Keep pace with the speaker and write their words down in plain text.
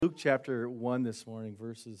Luke chapter 1 this morning,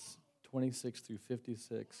 verses 26 through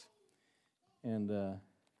 56. And the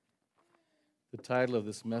title of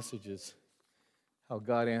this message is How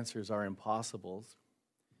God Answers Our Impossibles.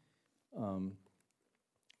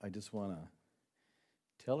 I just want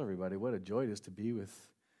to tell everybody what a joy it is to be with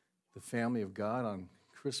the family of God on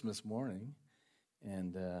Christmas morning.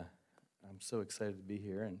 And I'm so excited to be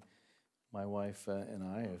here. And my wife and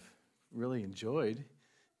I have really enjoyed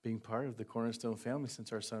being part of the Cornerstone family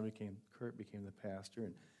since our son Kurt became the pastor.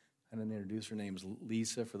 And I didn't introduce her. Name's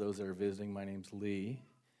Lisa. For those that are visiting, my name's Lee.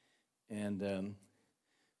 And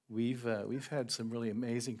we've had some really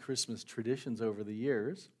amazing Christmas traditions over the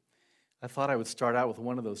years. I thought I would start out with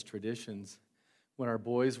one of those traditions. When our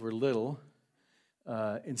boys were little,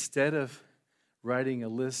 instead of writing a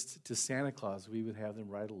list to Santa Claus, we would have them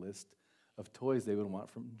write a list of toys they would want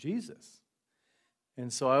from Jesus.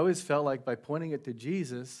 And so I always felt like by pointing it to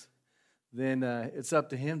Jesus, then it's up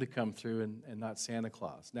to him to come through and not Santa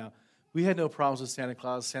Claus. Now, we had no problems with Santa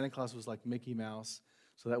Claus. Santa Claus was like Mickey Mouse,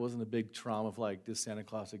 so that wasn't a big trauma of like, does Santa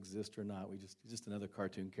Claus exist or not? He's just another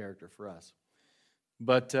cartoon character for us.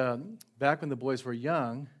 But back when the boys were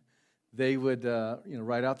young, they would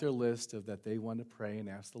write out their list of that they wanted to pray and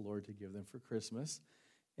ask the Lord to give them for Christmas.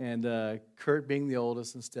 And Kurt being the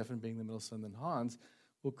oldest and Stefan being the middle son, then Hans.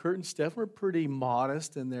 Well, Kurt and Steph were pretty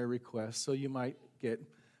modest in their requests, so you might get,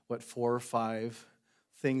 4 or 5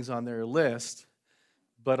 things on their list.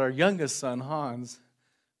 But our youngest son, Hans,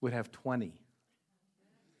 would have 20.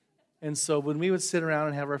 And so when we would sit around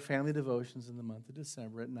and have our family devotions in the month of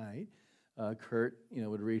December at night, Kurt,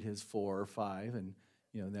 would read his 4 or 5, and,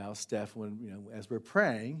 now Steph would, as we're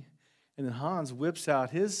praying, and then Hans whips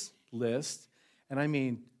out his list, and I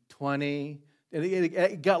mean 20. And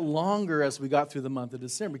it got longer as we got through the month of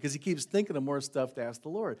December because he keeps thinking of more stuff to ask the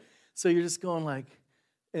Lord. So you're just going like,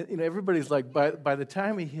 everybody's like, by the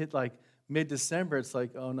time we hit like mid-December, it's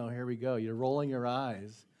like, oh no, here we go. You're rolling your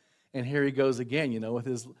eyes. And here he goes again, with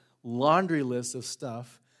his laundry list of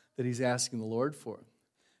stuff that he's asking the Lord for.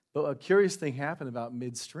 But a curious thing happened about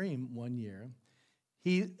midstream one year.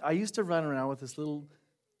 I used to run around with this little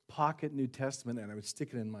pocket New Testament, and I would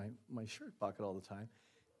stick it in my shirt pocket all the time.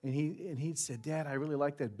 And he said, Dad, I really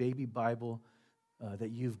like that baby Bible that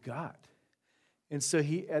you've got. And so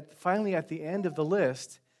finally at the end of the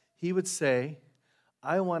list, he would say,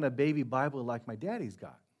 I want a baby Bible like my daddy's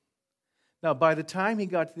got. Now, by the time he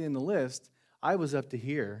got to the end of the list, I was up to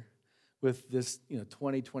here with this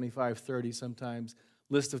 20, 25, 30 sometimes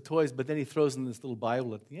list of toys, but then he throws in this little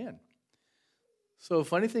Bible at the end. So a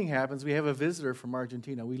funny thing happens. We have a visitor from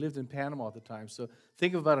Argentina. We lived in Panama at the time. So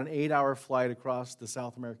think of about an 8-hour flight across the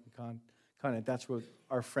South American continent. That's where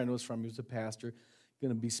our friend was from. He was a pastor,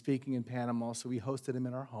 going to be speaking in Panama. So we hosted him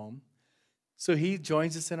in our home. So he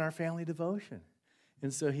joins us in our family devotion.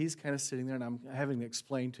 And so he's kind of sitting there, and I'm having to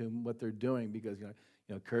explain to him what they're doing because,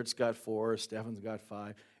 Kurt's got 4, Stefan's got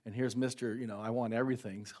 5, and here's Mr., I want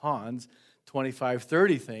everything, Hans, 25,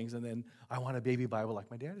 30 things, and then I want a baby Bible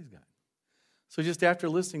like my daddy's got. So just after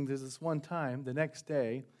listening to this one time, the next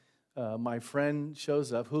day, my friend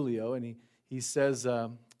shows up, Julio, and he says,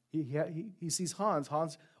 he sees Hans.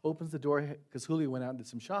 Hans opens the door because Julio went out and did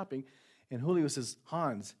some shopping. And Julio says,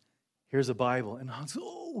 Hans, here's a Bible. And Hans,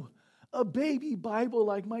 oh, a baby Bible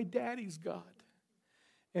like my daddy's got.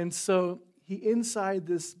 And so inside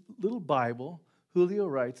this little Bible, Julio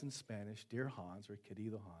writes in Spanish, Dear Hans, or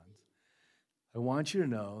Querido Hans, I want you to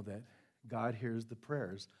know that God hears the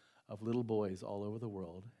prayers of little boys all over the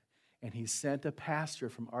world, and he sent a pastor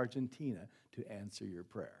from Argentina to answer your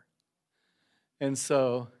prayer. And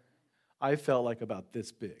so I felt like about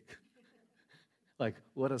this big. Like,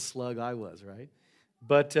 what a slug I was, right?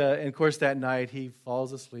 But, and of course, that night he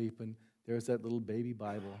falls asleep, and there's that little baby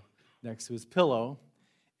Bible next to his pillow,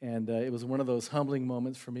 and it was one of those humbling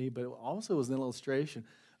moments for me, but it also was an illustration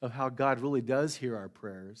of how God really does hear our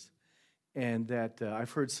prayers. And that I've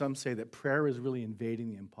heard some say that prayer is really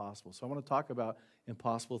invading the impossible. So I want to talk about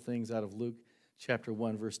impossible things out of Luke chapter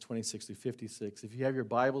 1, verse 26 through 56. If you have your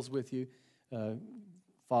Bibles with you,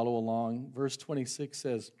 follow along. Verse 26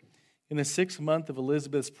 says, In the 6th month of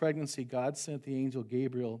Elizabeth's pregnancy, God sent the angel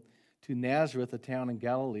Gabriel to Nazareth, a town in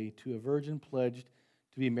Galilee, to a virgin pledged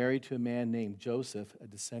to be married to a man named Joseph, a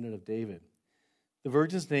descendant of David. The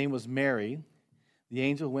virgin's name was Mary. The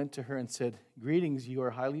angel went to her and said, Greetings, you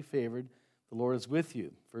are highly favored. The Lord is with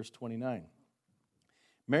you. Verse 29.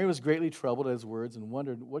 Mary was greatly troubled at his words and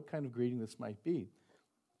wondered what kind of greeting this might be.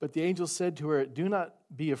 But the angel said to her, Do not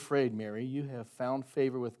be afraid, Mary. You have found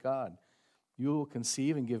favor with God. You will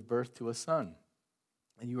conceive and give birth to a son,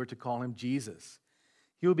 and you are to call him Jesus.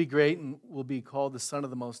 He will be great and will be called the Son of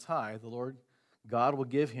the Most High. The Lord God will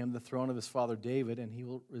give him the throne of his father David, and he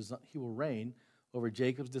will reign over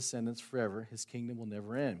Jacob's descendants forever. His kingdom will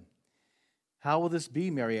never end. How will this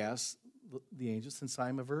be, Mary asked the angel, since I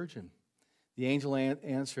am a virgin? The angel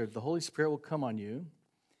answered, the Holy Spirit will come on you,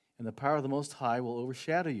 and the power of the Most High will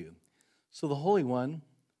overshadow you. So the Holy One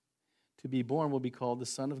to be born will be called the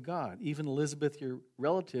Son of God. Even Elizabeth, your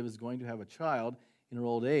relative, is going to have a child in her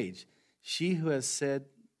old age. She who has said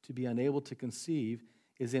to be unable to conceive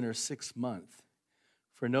is in her 6th month.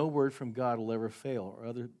 For no word from God will ever fail. Or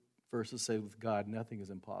other verses say, with God, nothing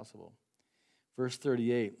is impossible. Verse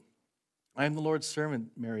 38, I am the Lord's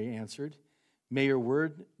servant, Mary answered. May your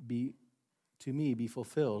word to me be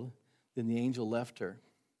fulfilled. Then the angel left her.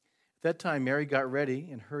 At that time, Mary got ready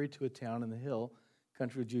and hurried to a town in the hill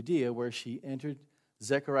country of Judea, where she entered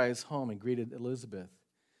Zechariah's home and greeted Elizabeth.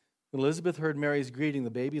 When Elizabeth heard Mary's greeting, the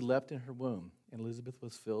baby leapt in her womb, and Elizabeth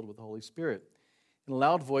was filled with the Holy Spirit. In a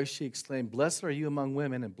loud voice she exclaimed, Blessed are you among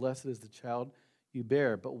women, and blessed is the child you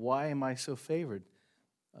bear. But why am I so favored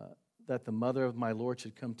that the mother of my Lord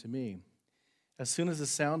should come to me? As soon as the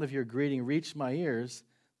sound of your greeting reached my ears,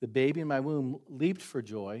 the baby in my womb leaped for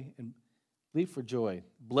joy.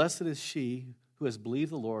 Blessed is she who has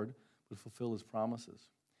believed the Lord would fulfill his promises.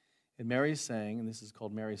 And Mary sang, and this is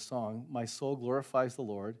called Mary's song, My soul glorifies the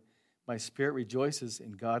Lord. My spirit rejoices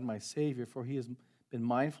in God my Savior, for he has been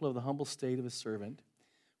mindful of the humble state of his servant.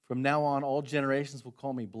 From now on, all generations will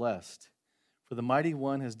call me blessed. For the Mighty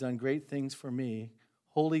One has done great things for me.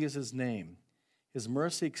 Holy is his name. His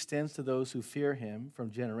mercy extends to those who fear him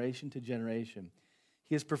from generation to generation.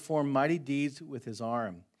 He has performed mighty deeds with his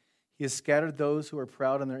arm. He has scattered those who are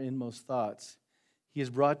proud in their inmost thoughts. He has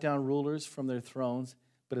brought down rulers from their thrones,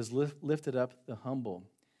 but has lifted up the humble.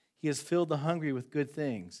 He has filled the hungry with good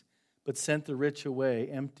things, but sent the rich away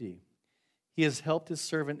empty. He has helped his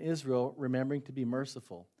servant Israel, remembering to be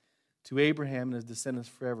merciful to Abraham and his descendants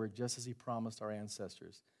forever, just as he promised our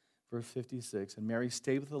ancestors. Verse 56, and Mary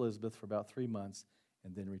stayed with Elizabeth for about 3 months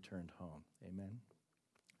and then returned home. Amen.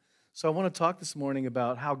 So I want to talk this morning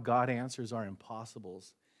about how God answers our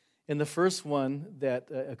impossibles. And the first one that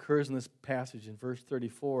occurs in this passage in verse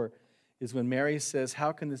 34 is when Mary says,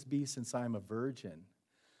 how can this be since I'm a virgin?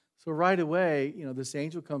 So right away, this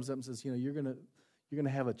angel comes up and says, you're going to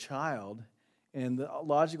have a child. And the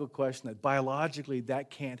logical question that biologically that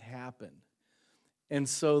can't happen. And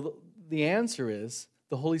so the answer is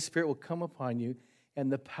the Holy Spirit will come upon you and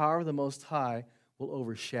the power of the Most High will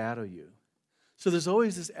overshadow you. So there's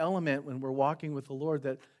always this element when we're walking with the Lord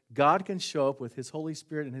that God can show up with his Holy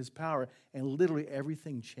Spirit and his power, and literally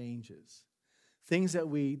everything changes. Things that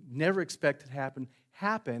we never expected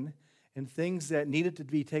happen, and things that needed to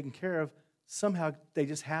be taken care of, somehow they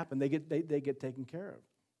just happen. They get taken care of.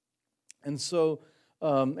 And so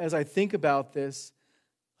as I think about this,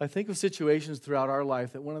 I think of situations throughout our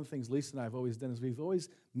life that one of the things Lisa and I have always done is we've always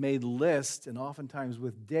made lists, and oftentimes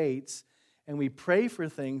with dates, and we pray for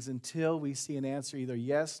things until we see an answer, either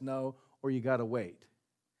yes, no, or you got to wait.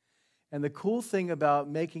 And the cool thing about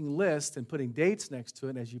making lists and putting dates next to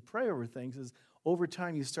it as you pray over things is over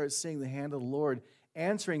time you start seeing the hand of the Lord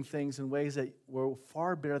answering things in ways that were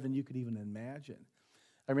far better than you could even imagine.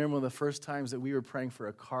 I remember one of the first times that we were praying for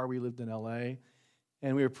a car. We lived in L.A.,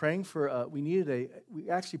 and we were praying for, we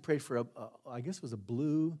actually prayed for I guess it was a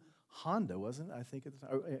blue Honda, wasn't it? I think it's,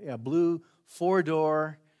 blue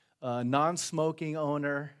 4-door, non-smoking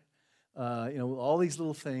owner. All these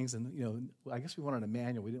little things, and I guess we wanted a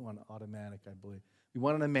manual. We didn't want an automatic, I believe. We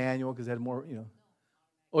wanted a manual because it had more,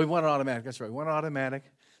 we wanted automatic. That's right. We wanted automatic.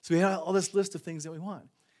 So we had all this list of things that we want.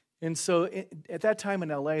 And so at that time in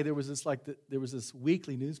LA, there was this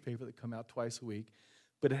weekly newspaper that come out twice a week,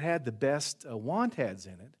 but it had the best want ads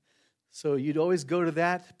in it. So you'd always go to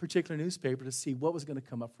that particular newspaper to see what was going to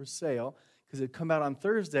come up for sale, because it'd come out on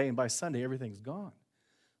Thursday, and by Sunday everything's gone.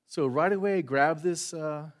 So right away, grab this.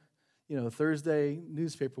 Thursday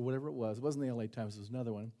newspaper, whatever it was. It wasn't the LA Times, it was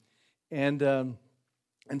another one.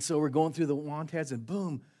 And so we're going through the want ads, and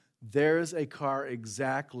boom, there's a car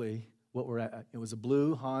exactly what we're at. It was a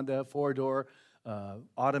blue Honda, 4-door,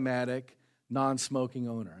 automatic, non-smoking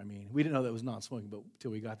owner. I mean, we didn't know that it was non-smoking, but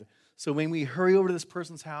until we got there. So when we hurry over to this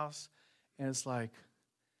person's house, and it's like,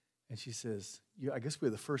 and she says, I guess we're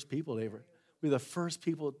the first people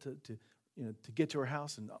to get to her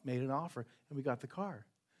house and made an offer, and we got the car.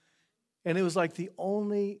 And it was like the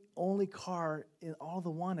only car in all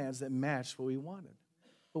the want ads that matched what we wanted.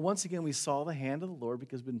 But once again, we saw the hand of the Lord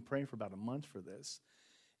because we've been praying for about a month for this.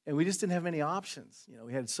 And we just didn't have any options.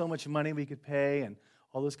 We had so much money we could pay and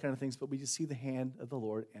all those kind of things, but we just see the hand of the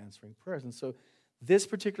Lord answering prayers. And so this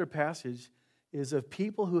particular passage is of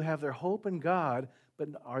people who have their hope in God,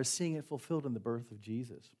 but are seeing it fulfilled in the birth of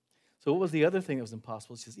Jesus. So what was the other thing that was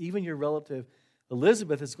impossible? It says, even your relative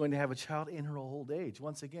Elizabeth is going to have a child in her old age.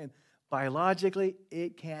 Once again, biologically,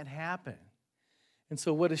 it can't happen. And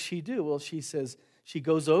so what does she do? Well, she says, she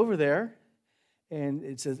goes over there, and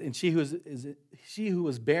it says, and she who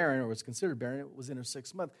was barren, or was considered barren, was in her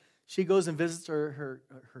 6th month. She goes and visits her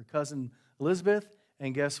cousin Elizabeth,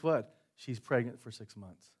 and guess what? She's pregnant for 6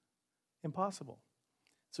 months. Impossible.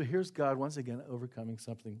 So here's God once again overcoming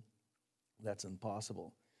something that's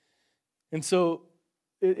impossible. And so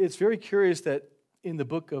it's very curious that in the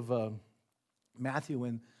book of Matthew,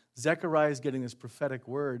 when Zechariah is getting this prophetic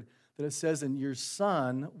word, that it says, and your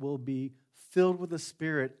son will be filled with the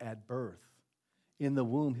Spirit at birth. In the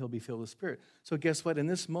womb, he'll be filled with the Spirit. So guess what? In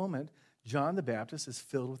this moment, John the Baptist is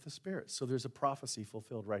filled with the Spirit. So there's a prophecy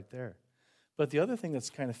fulfilled right there. But the other thing that's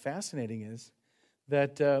kind of fascinating is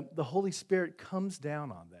that the Holy Spirit comes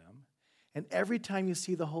down on them. And every time you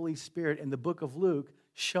see the Holy Spirit in the book of Luke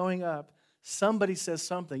showing up, somebody says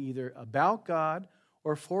something either about God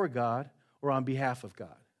or for God or on behalf of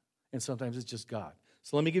God. And sometimes it's just God.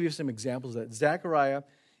 So let me give you some examples of that. Zechariah,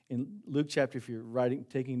 in Luke chapter, if you're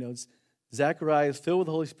taking notes, Zechariah is filled with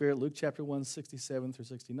the Holy Spirit, Luke chapter 1, 67 through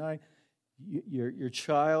 69. Your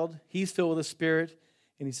child, he's filled with the Spirit,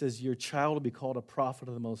 and he says, your child will be called a prophet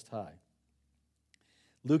of the Most High.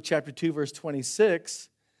 Luke chapter 2, verse 26,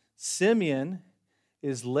 Simeon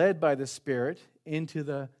is led by the Spirit into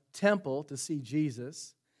the temple to see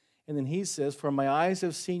Jesus. And then he says, for my eyes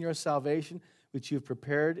have seen your salvation, which you have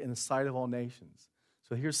prepared in the sight of all nations.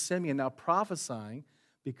 So here's Simeon now prophesying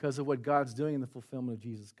because of what God's doing in the fulfillment of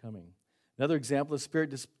Jesus coming. Another example, the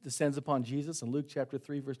Spirit descends upon Jesus in Luke chapter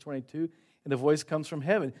 3, verse 22, and a voice comes from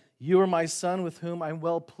heaven. You are my Son with whom I'm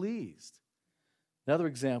well pleased. Another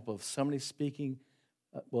example of somebody speaking,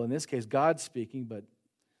 well, in this case, God speaking, but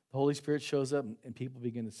the Holy Spirit shows up and people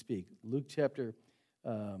begin to speak. Luke chapter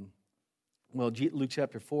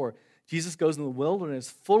 4, Jesus goes in the wilderness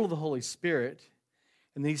full of the Holy Spirit,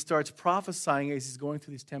 and then he starts prophesying as he's going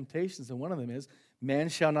through these temptations, and one of them is, man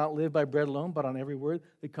shall not live by bread alone, but on every word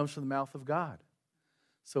that comes from the mouth of God.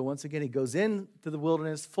 So once again, he goes into the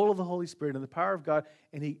wilderness full of the Holy Spirit and the power of God,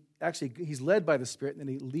 and he's led by the Spirit, and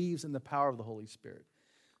then he leaves in the power of the Holy Spirit.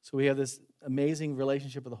 So we have this amazing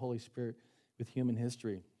relationship with the Holy Spirit with human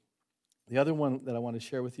history. The other one that I want to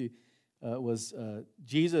share with you was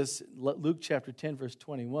Jesus, Luke chapter 10, verse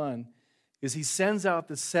 21, is he sends out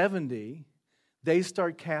the 70. They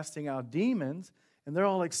start casting out demons, and they're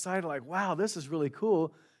all excited, like, wow, this is really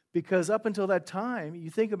cool, because up until that time, you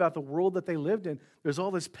think about the world that they lived in, there's all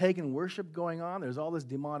this pagan worship going on, there's all this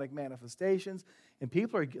demonic manifestations, and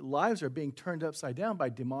lives are being turned upside down by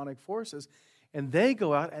demonic forces, and they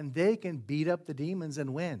go out and they can beat up the demons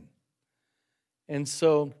and win. And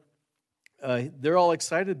so they're all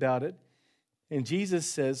excited about it, and Jesus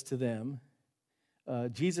says to them,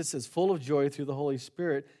 Jesus is full of joy through the Holy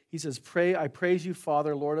Spirit. He says, I praise you,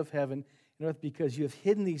 Father, Lord of heaven and earth, because you have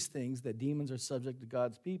hidden these things, that demons are subject to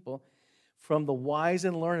God's people, from the wise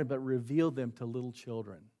and learned, but revealed them to little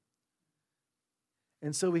children.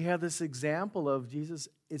 And so we have this example of Jesus,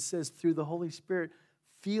 it says, through the Holy Spirit,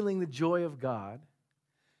 feeling the joy of God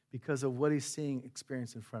because of what he's seeing,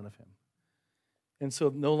 experienced in front of him. And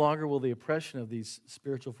so no longer will the oppression of these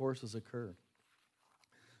spiritual forces occur.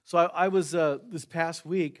 So I was, this past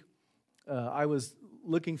week, I was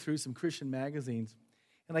looking through some Christian magazines,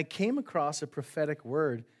 and I came across a prophetic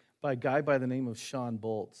word by a guy by the name of Sean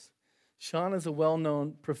Boltz. Sean is a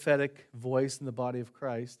well-known prophetic voice in the body of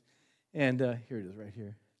Christ, and here it is right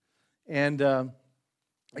here. And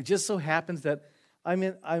it just so happens that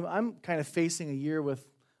I'm kind of facing a year with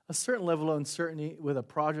a certain level of uncertainty with a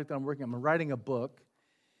project I'm working on. I'm writing a book,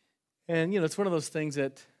 and it's one of those things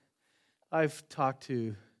that I've talked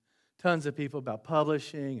to tons of people about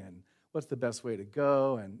publishing and what's the best way to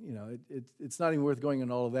go, and it's not even worth going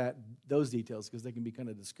into all of those details, because they can be kind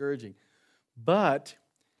of discouraging. But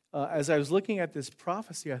as I was looking at this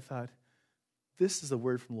prophecy, I thought, this is a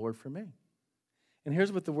word from the Lord for me. And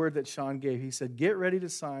here's what the word that Sean gave. He said, get ready to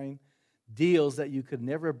sign deals that you could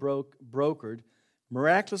never have brokered,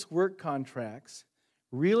 miraculous work contracts,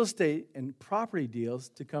 real estate and property deals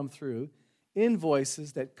to come through,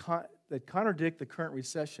 invoices that contradict the current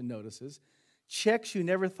recession notices, checks you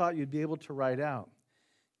never thought you'd be able to write out.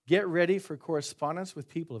 Get ready for correspondence with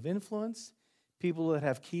people of influence, people that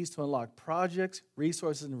have keys to unlock projects,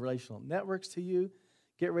 resources, and relational networks to you.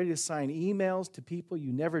 Get ready to sign emails to people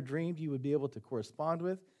you never dreamed you would be able to correspond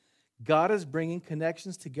with. God is bringing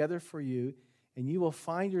connections together for you, and you will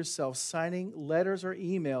find yourself signing letters or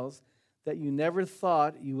emails that you never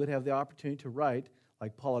thought you would have the opportunity to write,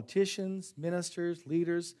 like politicians, ministers,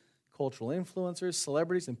 leaders, cultural influencers,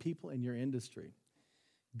 celebrities, and people in your industry.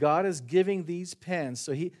 God is giving these pens.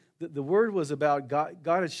 So the word was about God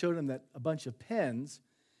had showed him that a bunch of pens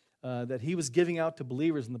that he was giving out to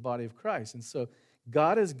believers in the body of Christ. And so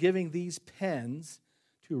God is giving these pens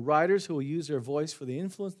to writers who will use their voice for the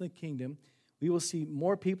influence in the kingdom. We will see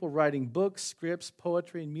more people writing books, scripts,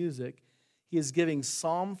 poetry, and music. He is giving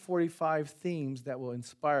Psalm 45 themes that will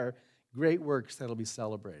inspire great works that will be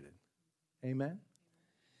celebrated. Amen?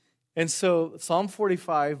 And so Psalm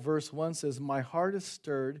 45, verse 1 says, "My heart is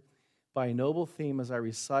stirred by a noble theme as I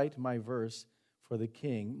recite my verse for the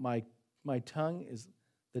king. My tongue is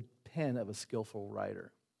the pen of a skillful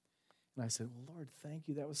writer." And I said, "Well, Lord, thank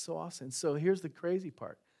you. That was so awesome." And so here's the crazy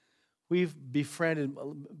part. We've befriended,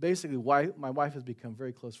 basically, my wife has become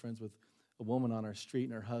very close friends with a woman on our street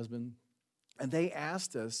and her husband. And they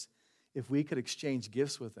asked us if we could exchange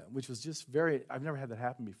gifts with them, which was just I've never had that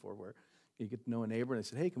happen before, where you get to know a neighbor, and they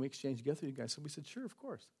said, "Hey, can we exchange gifts with you guys?" So we said, "Sure, of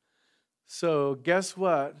course." So guess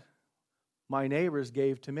what? My neighbors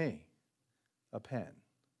gave to me a pen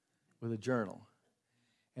with a journal.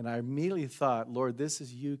 And I immediately thought, Lord, this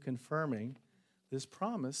is you confirming this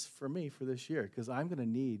promise for me for this year, because I'm going to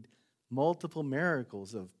need multiple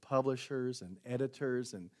miracles of publishers and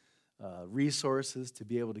editors and resources to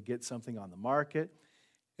be able to get something on the market.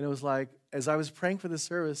 And it was like, as I was praying for the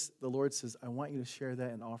service, the Lord says, "I want you to share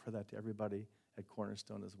that and offer that to everybody at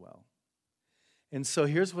Cornerstone as well." And so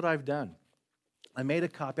here's what I've done. I made a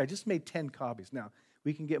copy. I just made 10 copies. Now,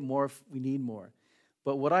 we can get more if we need more.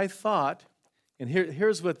 But what I thought, and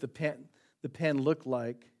here's what the pen looked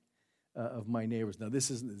like of my neighbors. Now, this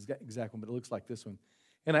isn't the exact one, but it looks like this one.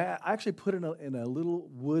 And I actually put it in a little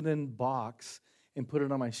wooden box and put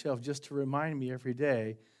it on my shelf just to remind me every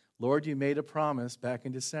day, Lord, you made a promise back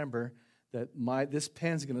in December that this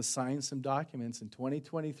pen's going to sign some documents in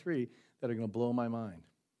 2023 that are going to blow my mind.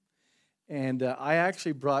 And I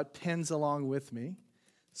actually brought pens along with me.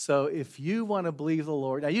 So if you want to believe the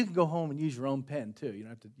Lord, now you can go home and use your own pen too. You don't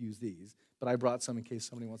have to use these. But I brought some in case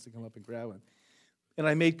somebody wants to come up and grab one. And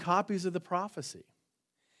I made copies of the prophecy.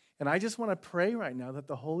 And I just want to pray right now that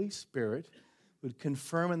the Holy Spirit would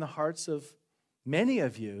confirm in the hearts of many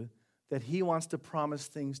of you that he wants to promise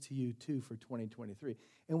things to you too for 2023.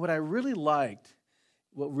 And what I really liked,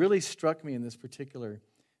 what really struck me in this particular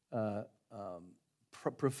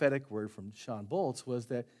prophetic word from Sean Boltz was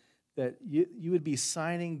that you would be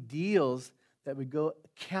signing deals that would go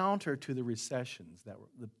counter to the recessions,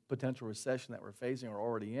 the potential recession that we're facing or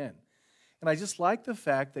already in. And I just like the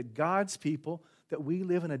fact that God's people, that we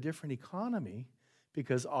live in a different economy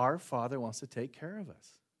because our Father wants to take care of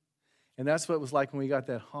us. And that's what it was like when we got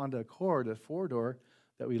that Honda Accord, that four-door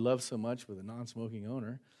that we love so much with a non-smoking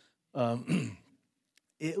owner.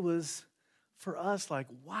 It was, for us, like,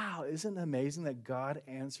 wow, isn't it amazing that God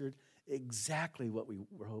answered exactly what we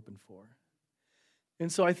were hoping for?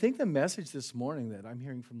 And so I think the message this morning that I'm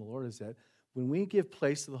hearing from the Lord is that when we give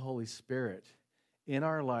place to the Holy Spirit in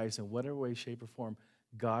our lives in whatever way, shape, or form,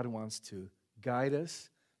 God wants to guide us,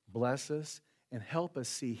 bless us, and help us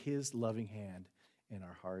see his loving hand in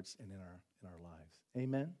our hearts and in our lives.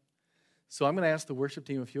 Amen? So I'm going to ask the worship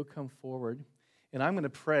team if you'll come forward, and I'm going to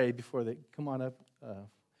pray before they come on up.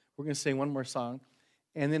 We're going to sing one more song.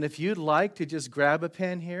 And then if you'd like to just grab a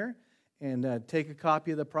pen here and take a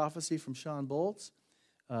copy of the prophecy from Sean Boltz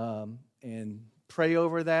and pray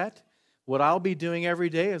over that. What I'll be doing every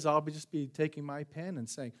day is I'll just be taking my pen and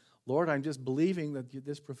saying, Lord, I'm just believing that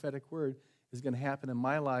this prophetic word is going to happen in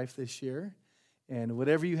my life this year. And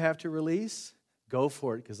whatever you have to release, go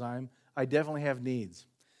for it, because I definitely have needs.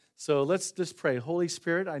 So let's just pray. Holy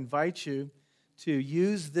Spirit, I invite you to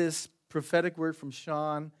use this prophetic word from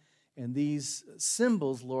Sean and these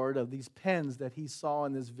symbols, Lord, of these pens that he saw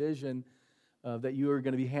in this vision that you are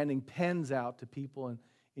going to be handing pens out to people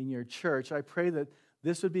in your church. I pray that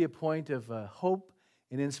this would be a point of hope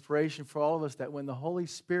and inspiration for all of us, that when the Holy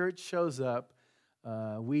Spirit shows up,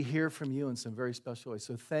 we hear from you in some very special ways.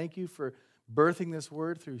 So thank you for birthing this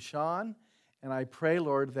word through Sean. And I pray,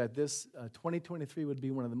 Lord, that this 2023 would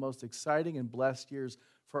be one of the most exciting and blessed years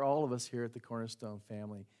for all of us here at the Cornerstone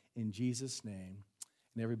family. In Jesus' name.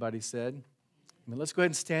 And everybody said, let's go ahead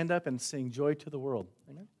and stand up and sing Joy to the World.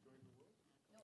 Amen.